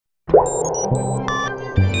今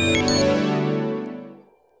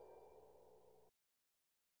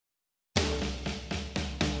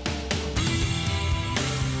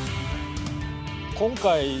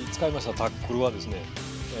回使いましたタックルはですね、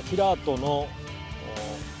フィラートの、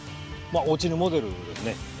落ちぬモデルです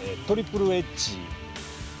ね、トリプルエッジ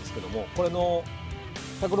ですけども、これの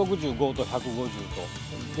165と150と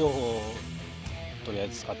両方とりあえ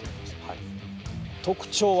ず使ってみました。はい、特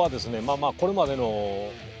徴はですね、これまで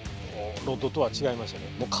のロッドとは違いましてね、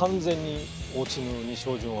もう完全に落ちぬに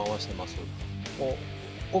照準を合わせてます。も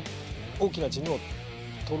う大きなチヌを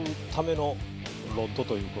取るためのロッド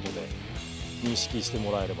ということで認識して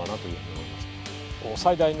もらえればなというふうに思います。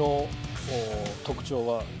最大の特徴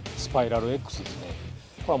はスパイラル X ですね。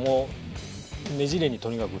これはもうねじれにと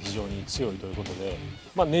にかく非常に強いということで、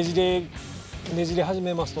ねじれ始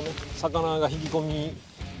めますとね、魚が引き込み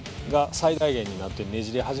が最大限になってね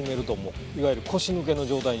じれ始めると、もういわゆる腰抜けの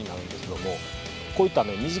状態になるんですけども、こういった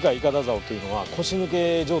ね短いイカダ竿というのは腰抜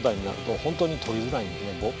け状態になると本当に取りづらいんです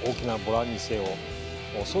ね。大きなボラにせよ、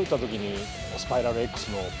そういった時にスパイラル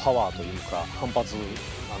X のパワーというか反発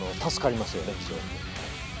助かりますよね、非常に。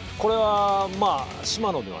これは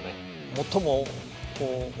SHIMANOではね最も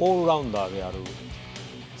オールラウンダーである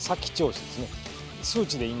先調子ですね。数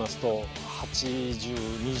値で言いますと80、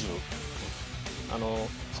20、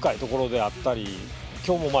深いところであったり、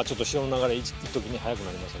今日もちょっと潮の流れ一時に速く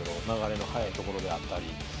なりましたけど、流れの速いところであったり、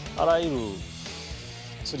あらゆる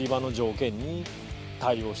釣り場の条件に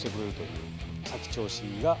対応してくれるという先調子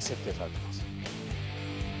が設定されています。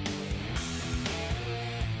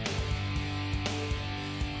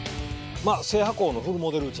Seihakouのフル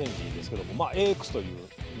モデルチェンジですけども、AX という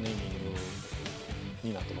ネーミング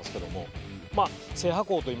になってますけども、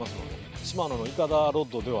Seihakouと言いますので、SHIMANOのイカダロ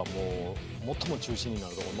ッドではもう最も中心にな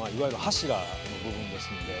るところ、いわゆる柱の部分で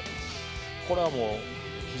すので、これはもう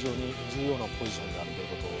非常に重要なポジションであるという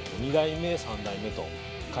ことを2代目3代目と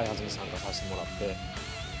開発に参加させてもらって、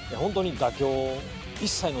本当に一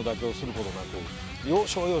切の妥協をすることなく、要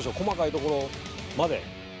所要所細かいところまで、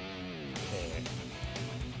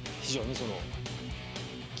非常にその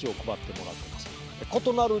気を配ってもらってます。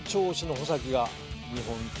異なる調子の穂先が2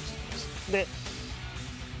本ずつです。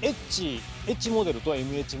でエッジモデルと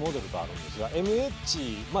MH モデルとあるんですが、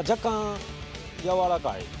 MH、若干柔ら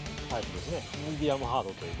かいタイプですね。ミディアムハード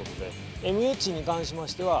ということで、 MH に関しま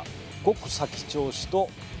しては極先調子と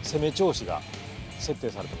攻め調子が設定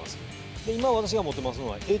されてます。で今私が持ってますの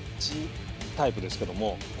はエッジタイプですけど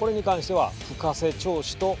も、これに関しては深瀬調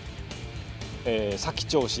子と、先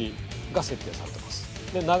調子が設定されてます。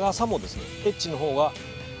で長さもですね、エッジの方が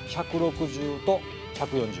160と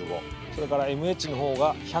145、それから MH の方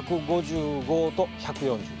が155と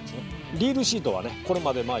140ですね。リールシートはね、これ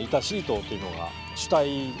まで板シートというのが主体、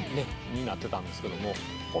になってたんですけども、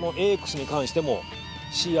この AX に関しても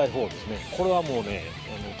CI4 ですね。これはもうね、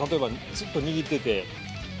例えばずっと握ってて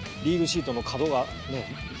リールシートの角がね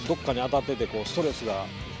どっかに当たっててストレスが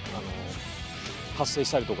発生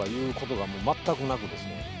したりとかいうことがもう全くなくです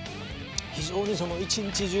ね、非常にその一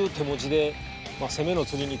日中手持ちで、攻めの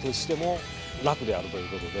釣りに徹しても楽であるという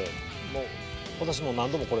ことで、もう私も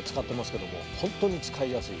何度もこれ使ってますけども、本当に使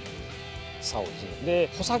いやすい竿ですね。で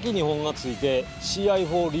穂先2本がついて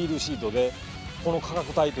CI4 リールシートで、この価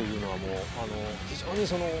格帯というのはもう非常に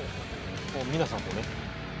皆さんもね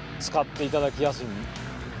使っていただきやすい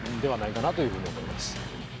んではないかなというふうに思います。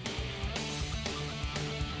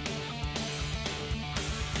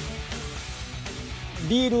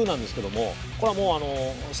リールなんですけども、これはもう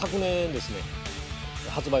昨年ですね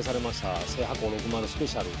発売されましたSeihakou60スペ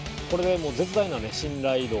シャル、これでもう絶大なね信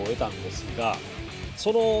頼度を得たんですが、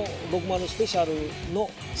その60スペシャルの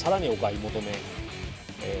さらにお買い求め、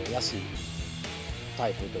安いタ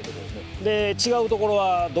イプということですね。で違うところ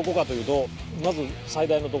はどこかというと、まず最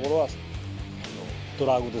大のところはド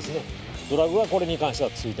ラグですね。ドラグはこれに関しては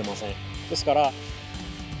ついてません。ですから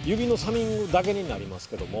指のサミングだけになります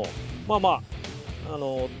けども、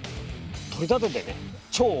取り立ててね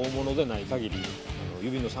超大物でない限り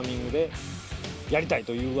指のサミングでやりたい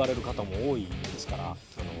と言われる方も多いですから、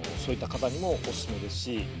そういった方にもおすすめです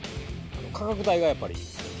し、価格帯がやっぱり非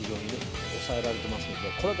常にね抑えられてますので、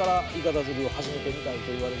これからイカダ釣りを始めてみたい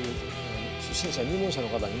と言われる初心者入門者の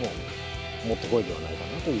方にももってこいではないか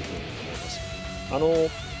なというふうに思います。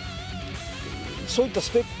そういったス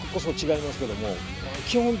ペックこそ違いますけども、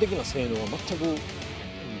基本的な性能は全く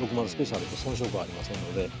60スペシャルと遜色はありません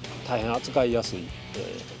ので、大変扱いやすい、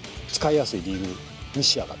使いやすいリールに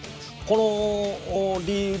仕上がっています。この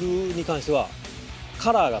リールに関しては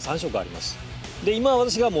カラーが3色あります。で今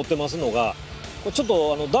私が持ってますのがちょっ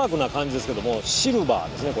とダークな感じですけども、シルバ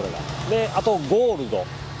ーですねこれが。であとゴールド、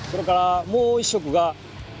それからもう1色が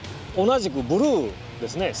同じくブルーで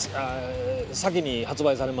すね。先に発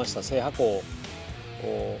売されましたセイハコ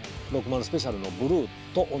60スペシャルのブルー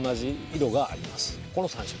と同じ色があります。この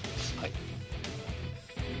3色です。はい。